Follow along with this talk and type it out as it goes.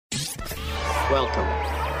Welcome.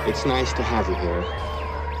 It's nice to have you here.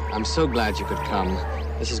 I'm so glad you could come.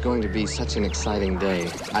 This is going to be such an exciting day.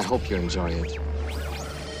 I hope you enjoy it.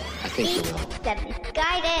 I think you will. It's the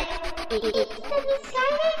misguided idiot.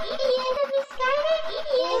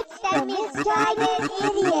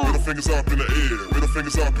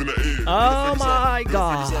 Oh my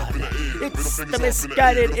God. It's the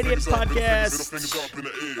Misguided Idiot Podcast.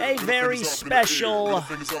 A very special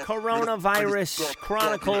Coronavirus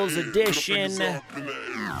Chronicles edition. It's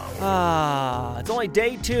only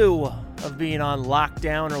day 2 of being on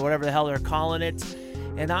lockdown or whatever the hell they're calling it.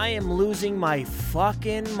 And I am losing my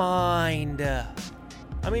fucking mind.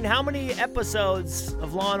 I mean, how many episodes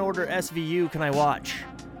of Law & Order SVU can I watch?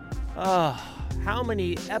 How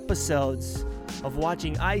many episodes of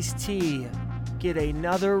watching Ice-T get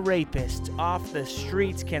another rapist off the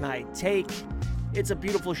streets can I take? It's a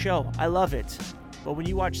beautiful show. I love it. But when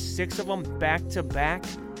you watch 6 of them back to back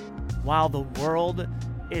while the world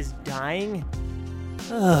is dying,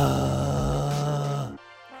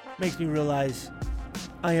 makes me realize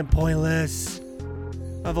I am pointless.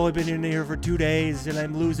 I've only been in here for 2 days and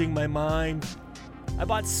I'm losing my mind. I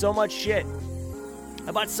bought so much shit.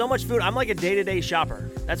 I bought so much food. I'm like a day-to-day shopper.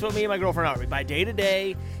 That's what me and my girlfriend are. We buy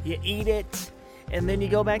day-to-day, you eat it, and then you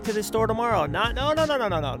go back to the store tomorrow. No.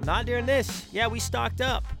 Not during this. Yeah, we stocked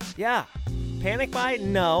up. Yeah. Panic buy?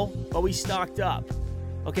 No, but we stocked up.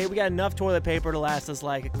 Okay, we got enough toilet paper to last us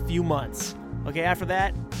like a few months. Okay, after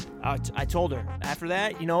that, I told her, after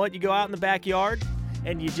that, you know what? You go out in the backyard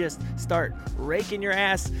and you just start raking your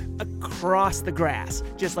ass across the grass,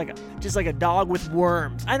 just like a dog with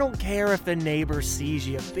worms. I don't care if the neighbor sees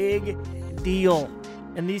you. Big deal.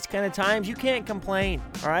 In these kind of times, you can't complain,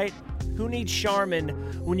 all right? Who needs Charmin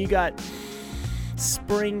when you got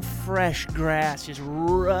spring fresh grass just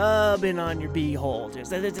rubbing on your beehole? Just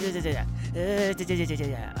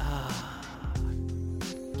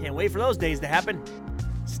can't wait for those days to happen.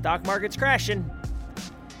 Stock market's crashing.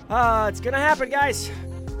 It's gonna happen, guys.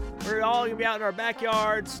 We're all gonna be out in our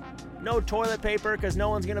backyards. No toilet paper because no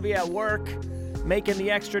one's gonna be at work making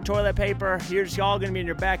the extra toilet paper. You're just all gonna be in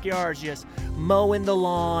your backyards just mowing the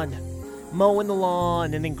lawn,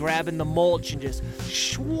 and then grabbing the mulch and just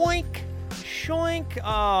shoink.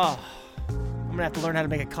 I'm gonna have to learn how to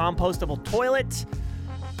make a compostable toilet.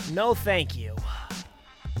 No, thank you.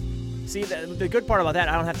 See, the good part about that,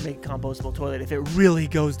 I don't have to make a compostable toilet if it really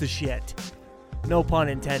goes to shit. No pun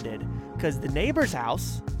intended. Because the neighbor's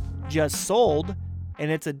house just sold, and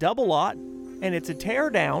it's a double lot, and it's a tear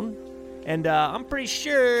down, and I'm pretty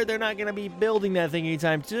sure they're not going to be building that thing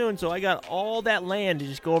anytime soon, so I got all that land to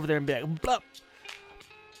just go over there and be like, blup,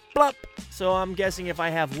 blup. So I'm guessing if I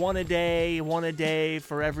have one a day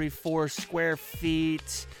for every 4 square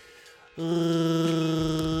feet,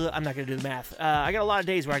 I'm not going to do the math. I got a lot of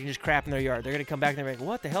days where I can just crap in their yard. They're going to come back and they're like,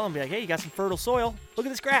 what the hell? And be like, hey, you got some fertile soil? Look at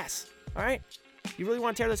this grass. All right? You really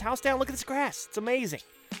want to tear this house down? Look at this grass. It's amazing.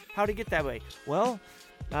 How'd it get that way? Well,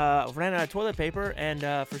 ran out of toilet paper, and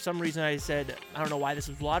for some reason I said, I don't know why this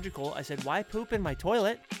was logical. I said, why poop in my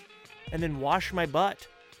toilet and then wash my butt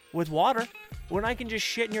with water when I can just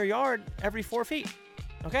shit in your yard every 4 feet?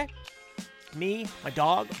 Okay? Me, my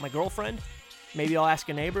dog, my girlfriend. Maybe I'll ask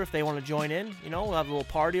a neighbor if they want to join in. You know, we'll have a little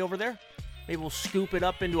party over there. Maybe we'll scoop it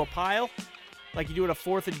up into a pile like you do at a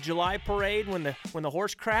 4th of July parade when the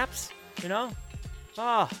horse craps, you know?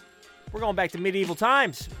 We're going back to medieval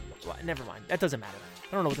times. Well, never mind. That doesn't matter.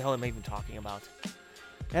 I don't know what the hell I'm even talking about.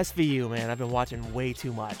 SVU, man. I've been watching way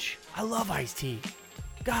too much. I love Ice-T.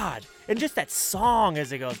 God. And just that song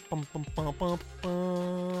as it goes. Bum, bum, bum, bum,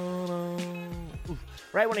 bum.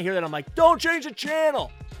 Right when I hear that, I'm like, don't change the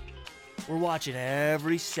channel. We're watching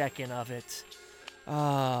every second of it.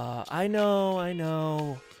 I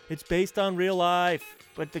know. It's based on real life,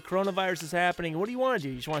 but the coronavirus is happening. What do you want to do?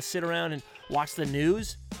 You just want to sit around and watch the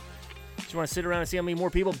news? You want to sit around and see how many more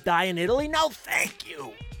people die in Italy? No, thank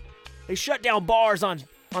you. They shut down bars on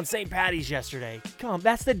St. Patty's yesterday. Come on,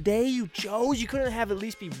 that's the day you chose? You couldn't have at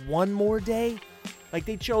least be one more day? Like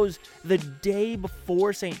they chose the day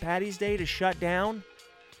before St. Patty's Day to shut down?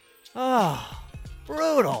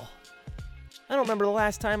 Brutal. I don't remember the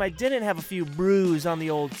last time I didn't have a few brews on the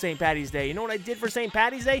old St. Patty's Day. You know what I did for St.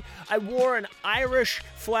 Patty's Day? I wore an Irish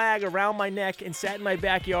flag around my neck and sat in my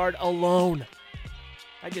backyard alone.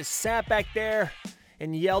 I just sat back there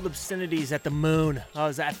and yelled obscenities at the moon. I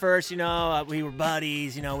was at first, we were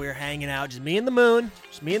buddies, we were hanging out, just me and the moon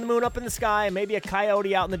up in the sky, and maybe a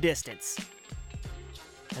coyote out in the distance.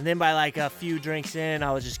 And then by like a few drinks in,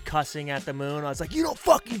 I was just cussing at the moon. I was like, you don't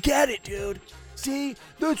fucking get it, dude. See?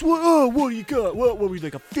 That's what do you got? What were we,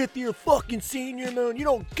 like a fifth-year fucking senior, Moon? You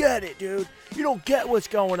don't get it, dude. You don't get what's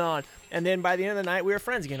going on. And then by the end of the night, we were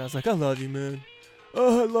friends again. I was like, I love you, Moon.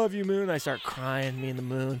 Oh, I love you, Moon. I start crying, me and the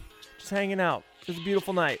Moon. Just hanging out. It was a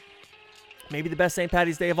beautiful night. Maybe the best St.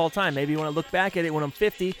 Patty's Day of all time. Maybe when I look back at it when I'm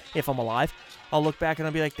 50, if I'm alive, I'll look back and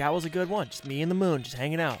I'll be like, that was a good one. Just me and the Moon, just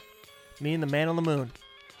hanging out. Me and the man on the moon.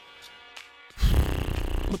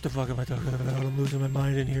 What the fuck am I talking about? I'm losing my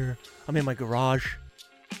mind in here. I'm in my garage,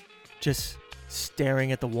 just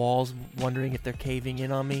staring at the walls, wondering if they're caving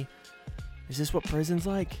in on me. Is this what prison's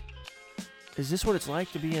like? Is this what it's like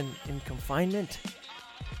to be in confinement?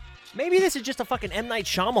 Maybe this is just a fucking M. Night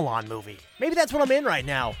Shyamalan movie. Maybe that's what I'm in right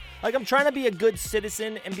now. Like, I'm trying to be a good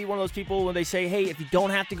citizen and be one of those people when they say, hey, if you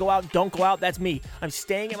don't have to go out, don't go out. That's me. I'm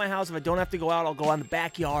staying at my house. If I don't have to go out, I'll go out in the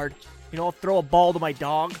backyard. You know, I'll throw a ball to my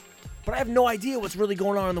dog. But I have no idea what's really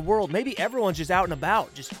going on in the world. Maybe everyone's just out and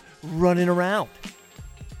about, just running around,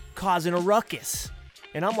 causing a ruckus.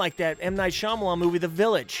 And I'm like that M. Night Shyamalan movie, The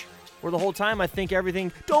Village, where the whole time I think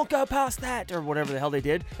everything, don't go past that, or whatever the hell they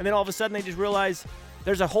did. And then all of a sudden they just realize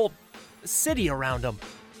there's a whole city around them.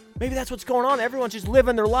 Maybe that's what's going on. Everyone's just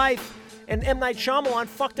living their life. And M. Night Shyamalan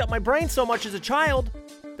fucked up my brain so much as a child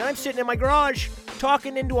that I'm sitting in my garage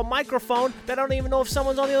talking into a microphone that I don't even know if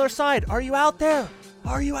someone's on the other side. Are you out there?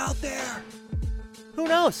 Are you out there? Who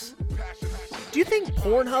knows? Do you think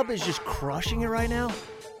Pornhub is just crushing it right now?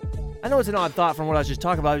 I know it's an odd thought from what I was just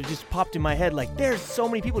talking about. It just popped in my head like, there's so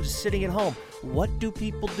many people just sitting at home. What do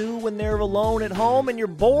people do when they're alone at home and you're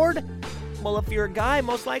bored? Well, if you're a guy,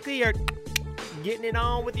 most likely you're getting it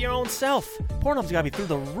on with your own self. Pornhub's got to be through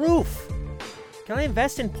the roof. Can I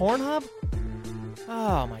invest in Pornhub?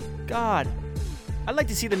 Oh my God. I'd like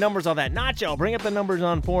to see the numbers on that. Nacho, bring up the numbers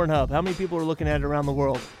on Pornhub. How many people are looking at it around the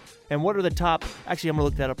world? And what are the top... Actually, I'm going to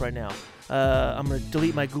look that up right now. I'm going to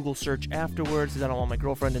delete my Google search afterwards because I don't want my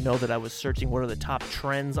girlfriend to know that I was searching what are the top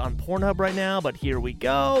trends on Pornhub right now. But here we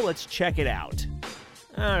go. Let's check it out.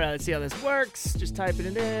 All right, let's see how this works. Just typing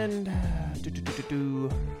it in.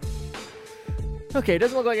 Okay, it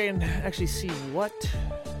doesn't look like I can actually see what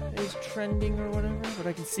is trending or whatever, but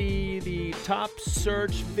I can see the top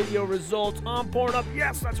search video results on Pornhub.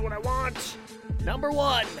 Yes, that's what I want. Number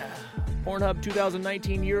 1, Pornhub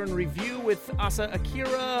 2019 year in review with Asa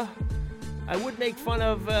Akira. I would make fun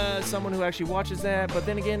of someone who actually watches that, but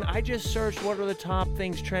then again, I just searched what are the top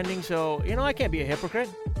things trending, so, you know, I can't be a hypocrite.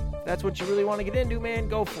 If that's what you really want to get into, man,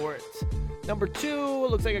 go for it. Number 2,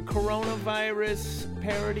 it looks like a coronavirus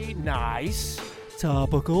parody. Nice.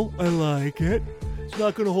 Topical. I like it. It's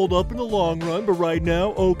not going to hold up in the long run, but right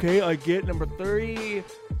now, okay, I get. Number 3.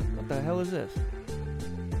 What the hell is this?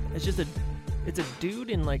 It's just it's a dude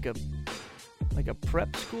in like a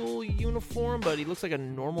prep school uniform, but he looks like a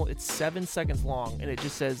normal. It's 7 seconds long, and it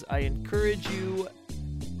just says, I encourage you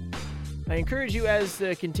as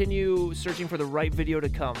to continue searching for the right video to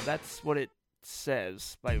come. That's what it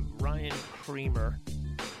says by Ryan Creamer.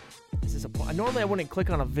 Is this normally I wouldn't click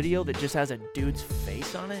on a video that just has a dude's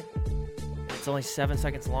face on it. It's only 7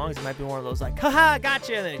 seconds long. So it might be one of those like, haha,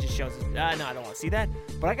 gotcha, and then it just shows us. No, I don't want to see that.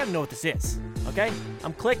 But I gotta know what this is. Okay?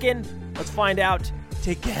 I'm clicking. Let's find out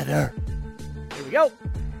together. Here we go.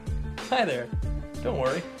 Hi there. Don't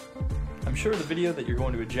worry. I'm sure the video that you're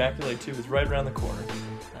going to ejaculate to is right around the corner.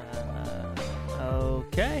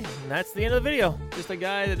 Okay, and that's the end of the video. Just a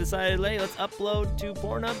guy that decided, hey, let's upload to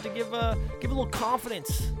Pornhub to give a little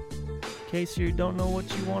confidence. In case you don't know what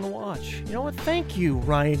you want to watch. You know what? Thank you,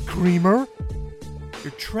 Ryan Creamer.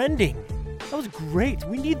 You're trending. That was great.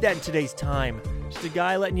 We need that in today's time. Just a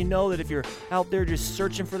guy letting you know that if you're out there just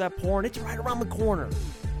searching for that porn, it's right around the corner.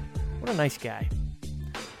 What a nice guy.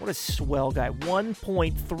 What a swell guy.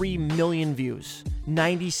 1.3 million views.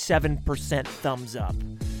 97% thumbs up.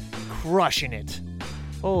 Crushing it.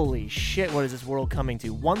 Holy shit, what is this world coming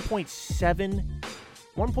to?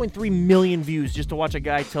 1.3 million views just to watch a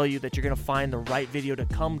guy tell you that you're going to find the right video to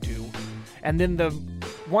come to. And then the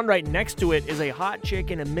one right next to it is a hot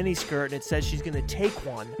chick in a miniskirt, and it says she's going to take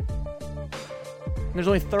one. And there's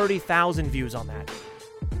only 30,000 views on that.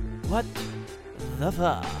 What the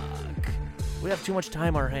fuck? We have too much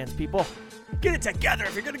time on our hands, people. Get it together.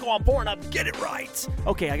 If you're going to go on Pornhub, get it right.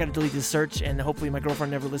 Okay, I got to delete this search, and hopefully my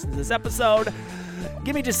girlfriend never listens to this episode.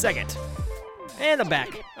 Give me just a second. And I'm back.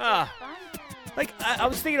 I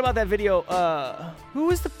was thinking about that video.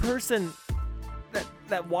 Who is the person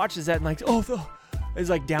that watches that and like, is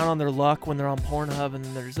like down on their luck when they're on Pornhub, and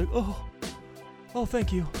then they're just like, oh,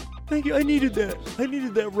 thank you. Thank you. I needed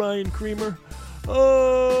that, Ryan Creamer.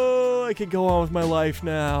 Oh, I can go on with my life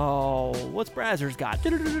now. What's Brazzers got?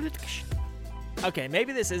 Okay,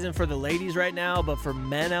 maybe this isn't for the ladies right now, but for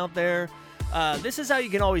men out there, This is how you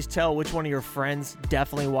can always tell which one of your friends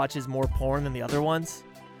definitely watches more porn than the other ones.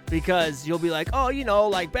 Because you'll be like, oh,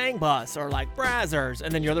 like Bang Bus or like Brazzers.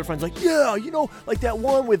 And then your other friend's like, yeah, like that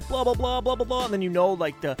one with blah, blah, blah, blah, blah, blah. And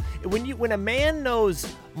then when a man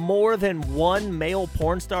knows more than one male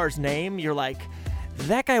porn star's name, you're like,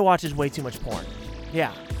 that guy watches way too much porn.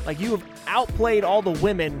 Yeah, like you have outplayed all the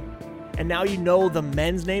women, and now you know the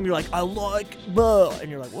men's name. You're like, I like blah.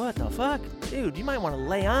 And you're like, what the fuck? Dude, you might want to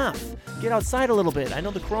lay off. Get outside a little bit. I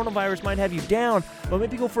know the coronavirus might have you down, but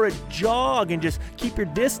maybe go for a jog and just keep your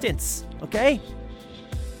distance, okay?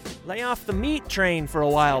 Lay off the meat train for a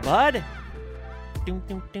while, bud. Oh,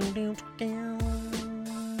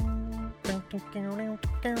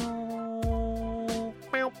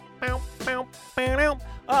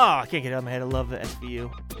 I can't get it out of my head. I love the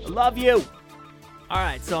SVU. I love you. All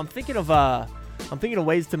right, so I'm thinking of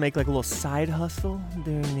ways to make like a little side hustle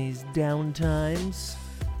during these down times.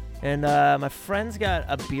 And my friend's got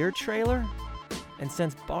a beer trailer, and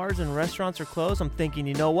since bars and restaurants are closed, I'm thinking,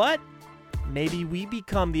 you know what? Maybe we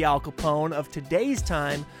become the Al Capone of today's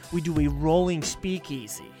time. We do a rolling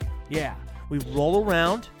speakeasy. Yeah, we roll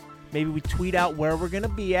around. Maybe we tweet out where we're gonna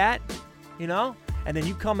be at, and then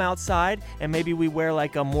you come outside, and maybe we wear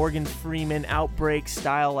like a Morgan Freeman Outbreak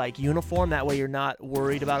style like uniform. That way you're not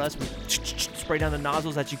worried about us. We spray down the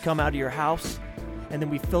nozzles as you come out of your house, and then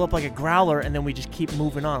we fill up like a growler, and then we just keep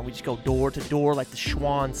moving on. We just go door to door like the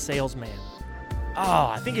Schwann salesman. Oh,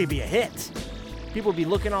 I think it'd be a hit. People would be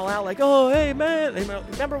looking all out like, oh, hey, man.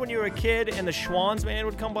 Remember when you were a kid and the Schwann's man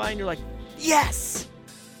would come by and you're like, yes,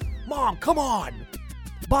 Mom, come on.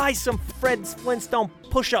 Buy some Fred Flintstone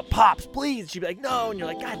push-up pops, please. She'd be like, no. And you're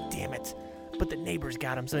like, God damn it. But the neighbor's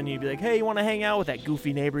got him. So then you'd be like, hey, you want to hang out with that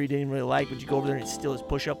goofy neighbor you didn't really like? Would you go over there and steal his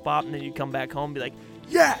push-up pop? And then you'd come back home and be like,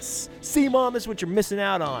 yes. See, Mom, this is what you're missing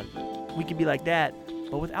out on. We could be like that,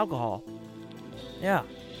 but with alcohol. Yeah.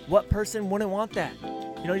 What person wouldn't want that?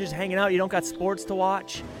 You're just hanging out. You don't got sports to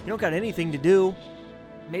watch. You don't got anything to do.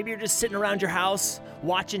 Maybe you're just sitting around your house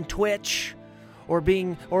watching Twitch, or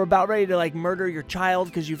about ready to like murder your child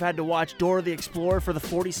because you've had to watch Dora the Explorer for the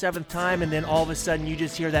 47th time, and then all of a sudden you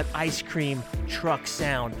just hear that ice cream truck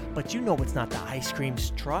sound. But you know it's not the ice cream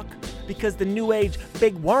truck because the new age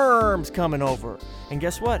big worm's coming over. And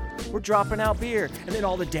guess what? We're dropping out beer. And then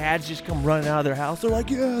all the dads just come running out of their house. They're like,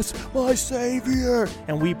 yes, my savior.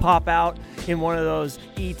 And we pop out in one of those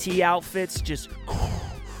E.T. outfits, just, what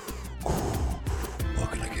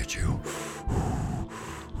can I get you?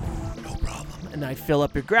 No problem. And I fill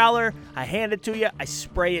up your growler. I hand it to you. I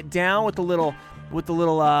spray it down with the little,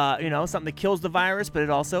 something that kills the virus, but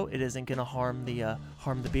it isn't going to harm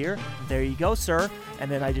the beer. There you go, sir. And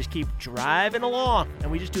then I just keep driving along,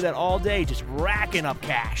 and we just do that all day, just racking up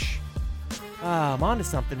cash. I'm on to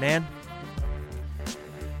something, man.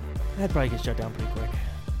 That'd probably get shut down pretty quick.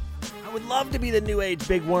 I would love to be the new age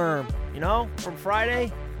big worm, from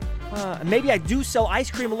Friday. Maybe I do sell ice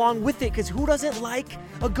cream along with it, because who doesn't like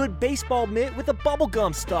a good baseball mitt with a bubble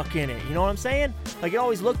gum stuck in it? You know what I'm saying? Like, it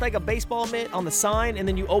always looked like a baseball mitt on the sign, and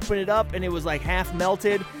then you open it up, and it was like half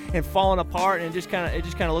melted and falling apart, and it just kind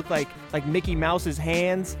of looked like Mickey Mouse's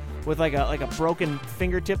hands with like a broken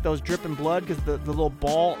fingertip that was dripping blood because the little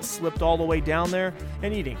ball slipped all the way down there.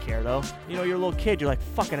 And you didn't care though. You're a little kid. You're like,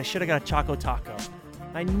 fucking, I should have got a Choco Taco.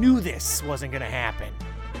 I knew this wasn't gonna happen.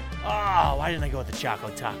 Oh, why didn't I go with the Choco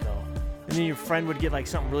Taco? And then your friend would get like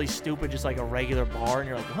something really stupid, just like a regular bar, and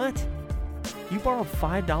you're like, what? You borrowed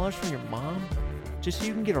 $5 from your mom just so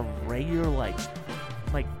you can get a regular like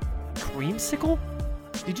creamsicle?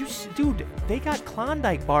 Dude, they got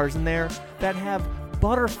Klondike bars in there that have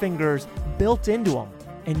Butterfingers built into them,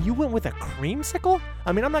 and you went with a creamsicle?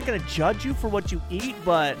 I mean, I'm not gonna judge you for what you eat,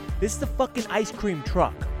 but this is the fucking ice cream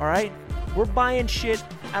truck, all right? We're buying shit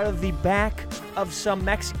out of the back of some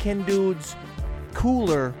Mexican dude's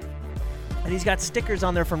cooler, and he's got stickers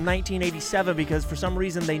on there from 1987 because for some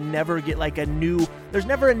reason they never get like there's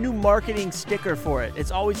never a new marketing sticker for it. It's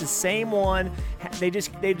always the same one. They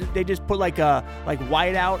just put like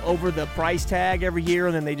white out over the price tag every year,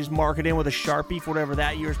 and then they just mark it in with a Sharpie for whatever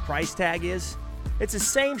that year's price tag is. It's the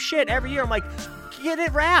same shit every year. I'm like, get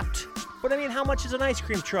it wrapped. But I mean, how much is an ice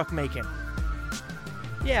cream truck making?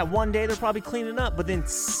 Yeah, one day they're probably cleaning up, but then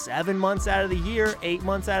 7 months out of the year, 8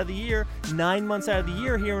 months out of the year, 9 months out of the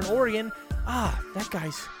year here in Oregon, that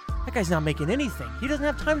guy's not making anything. He doesn't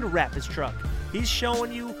have time to wrap his truck. He's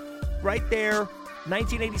showing you right there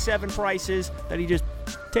 1987 prices that he just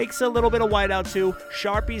takes a little bit of whiteout to,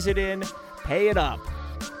 Sharpies it in, pay it up.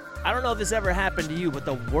 I don't know if this ever happened to you, but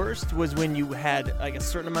the worst was when you had like a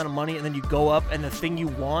certain amount of money and then you go up and the thing you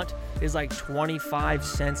want is like 25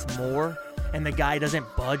 cents more. and the guy doesn't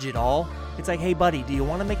budge at all. It's like, hey, buddy, do you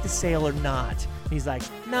want to make the sale or not? And he's like,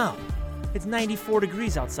 no. It's 94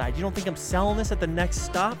 degrees outside. You don't think I'm selling this at the next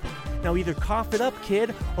stop? Now either cough it up,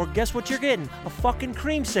 kid, or guess what you're getting? A fucking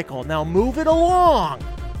creamsicle. Now move it along.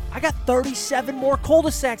 I got 37 more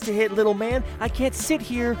cul-de-sacs to hit, little man. I can't sit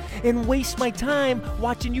here and waste my time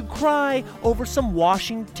watching you cry over some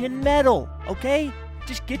Washington metal, okay?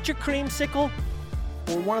 Just get your creamsicle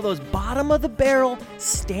or one of those bottom-of-the-barrel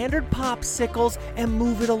standard popsicles and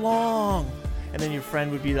move it along. And then your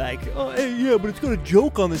friend would be like, oh, hey, yeah, but it's got a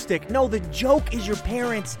joke on the stick. No, the joke is your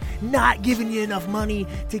parents not giving you enough money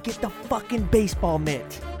to get the fucking baseball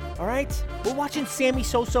mitt. All right? We're watching Sammy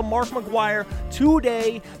Sosa, Mark McGwire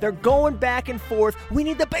today. They're going back and forth. We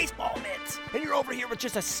need the baseball mitt. And you're over here with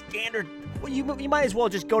just a standard. Well, you might as well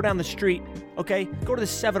just go down the street, okay? Go to the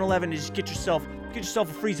 7-Eleven and just get yourself a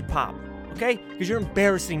freezer pop, okay? Because you're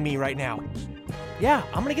embarrassing me right now. Yeah,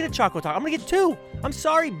 I'm going to get a chocolate taco. I'm going to get 2. I'm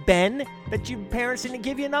sorry, Ben, that your parents didn't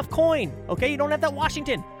give you enough coin. Okay, you don't have that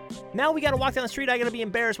Washington. Now we got to walk down the street. I got to be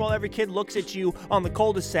embarrassed while every kid looks at you on the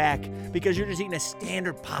cul-de-sac because you're just eating a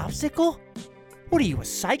standard popsicle? What are you, a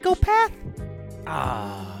psychopath?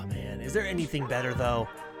 Ah, man. Is there anything better, though,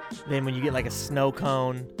 than when you get like a snow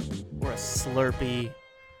cone or a Slurpee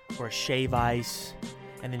or a shave ice,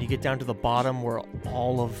 and then you get down to the bottom where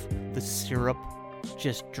all of the syrup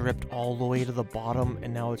just dripped all the way to the bottom,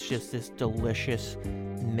 and now it's just this delicious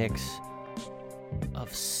mix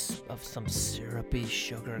of some syrupy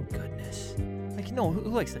sugar goodness. Like, you know,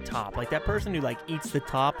 who likes the top? Like that person who like eats the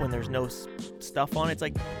top when there's no stuff on it. It's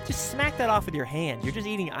like, just smack that off with your hand. You're just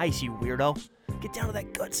eating ice, you weirdo. Get down to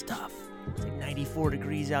that good stuff. It's like 94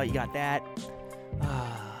 degrees out. You got that.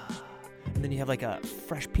 And then you have like a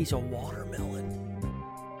fresh piece of watermelon.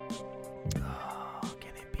 Oh,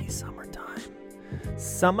 can it be summertime?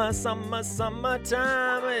 Summertime.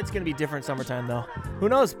 It's going to be different summertime, though. Who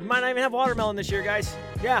knows? We might not even have watermelon this year, guys.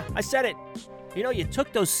 Yeah, I said it. You know, you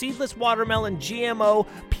took those seedless watermelon GMO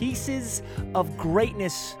pieces of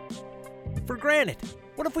greatness for granted.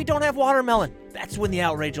 What if we don't have watermelon? That's when the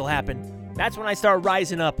outrage will happen. That's when I start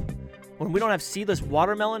rising up. When we don't have seedless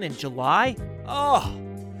watermelon in July? Oh.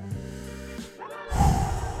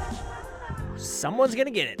 Someone's going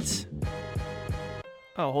to get it.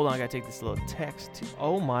 Oh, hold on. I got to take this little text.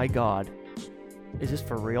 Oh, my God. Is this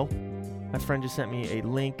for real? My friend just sent me a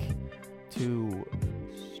link to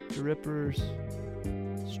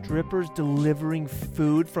strippers delivering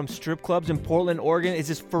food from strip clubs in Portland, Oregon. Is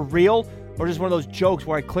this for real? Or just one of those jokes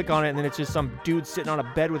where I click on it and then it's just some dude sitting on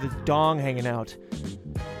a bed with his dong hanging out?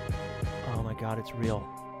 Oh, my God. It's real.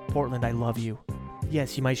 Portland, I love you.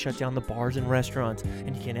 Yes, you might shut down the bars and restaurants,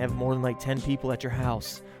 and you can't have more than like 10 people at your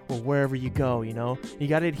house or wherever you go, you know? You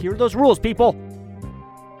got to adhere to those rules, people.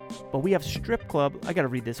 But we have strip club. I got to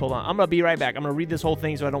read this. Hold on. I'm going to be right back. I'm going to read this whole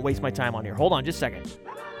thing so I don't waste my time on here. Hold on just a second.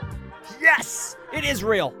 Yes! It is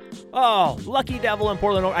real. Oh, lucky devil in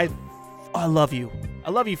Portland. I love you. I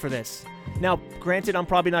love you for this. Now, granted, I'm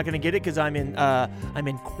probably not going to get it because I'm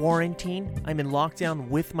in quarantine. I'm in lockdown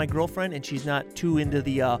with my girlfriend, and she's not too into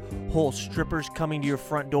the whole strippers coming to your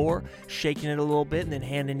front door, shaking it a little bit, and then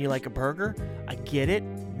handing you like a burger. I get it.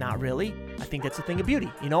 Not really. I think that's a thing of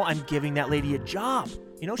beauty. You know, I'm giving that lady a job.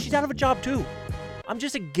 You know, she's out of a job too. I'm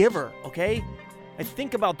just a giver, okay? I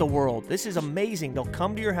think about the world. This is amazing. They'll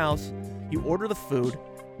come to your house. You order the food.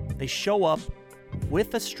 They show up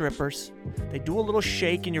with the strippers. They do a little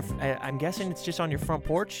shake in your, I'm guessing it's just on your front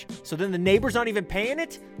porch. So then the neighbor's not even paying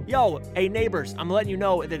it? Yo, hey neighbors, I'm letting you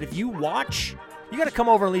know that if you watch, you got to come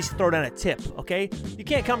over and at least throw down a tip, okay? You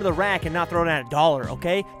can't come to the rack and not throw down $1,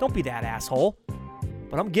 okay? Don't be that asshole.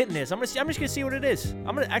 But I'm getting this. I'm just gonna see what it is.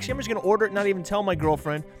 I'm just gonna order it, not even tell my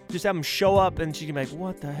girlfriend. Just have them show up, and she's gonna be like,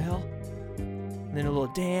 "What the hell?" And then a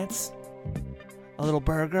little dance, a little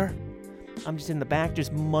burger. I'm just in the back,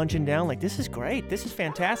 just munching down. Like, this is great. This is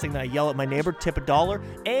fantastic. Then I yell at my neighbor, tip $1,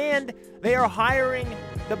 and they are hiring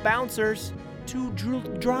the bouncers to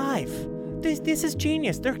drive. This is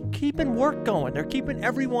genius. They're keeping work going. They're keeping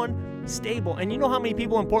everyone stable. And you know how many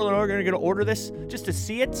people in Portland, Oregon are gonna order this just to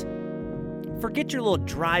see it? Forget your little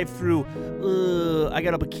drive-through, I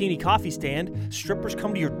got a bikini coffee stand. Strippers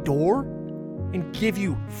come to your door and give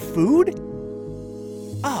you food?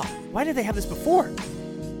 Oh, why did they have this before?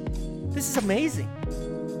 This is amazing.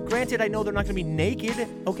 Granted, I know they're not going to be naked,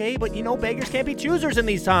 okay? But, you know, beggars can't be choosers in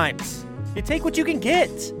these times. You take what you can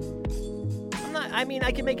get.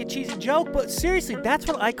 I can make a cheesy joke, but seriously, that's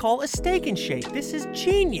what I call a steak and shake. This is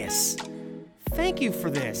genius. Thank you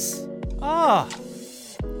for this.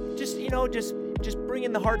 Just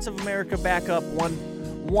bringing the hearts of America back up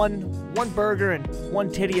one burger and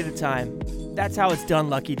one titty at a time. That's how it's done,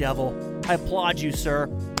 Lucky Devil. I applaud you, sir.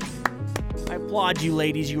 I applaud you,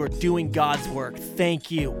 ladies. You are doing God's work. Thank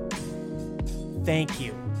you. Thank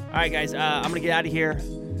you. All right, guys, I'm going to get out of here.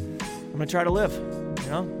 I'm going to try to live, you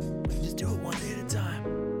know? Just do it one day at a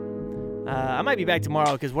time. I might be back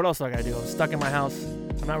tomorrow because what else do I got to do? I'm stuck in my house.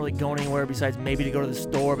 I'm not really going anywhere besides maybe to go to the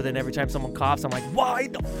store, but then every time someone coughs, I'm like, why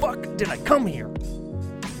the fuck did I come here?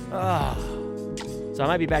 So I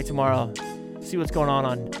might be back tomorrow. See what's going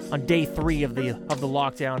on day 3 of the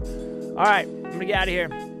lockdown. All right, I'm going to get out of here.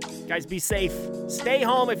 Guys, be safe. Stay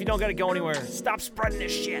home if you don't got to go anywhere. Stop spreading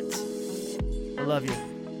this shit. I love you.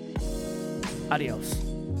 Adios.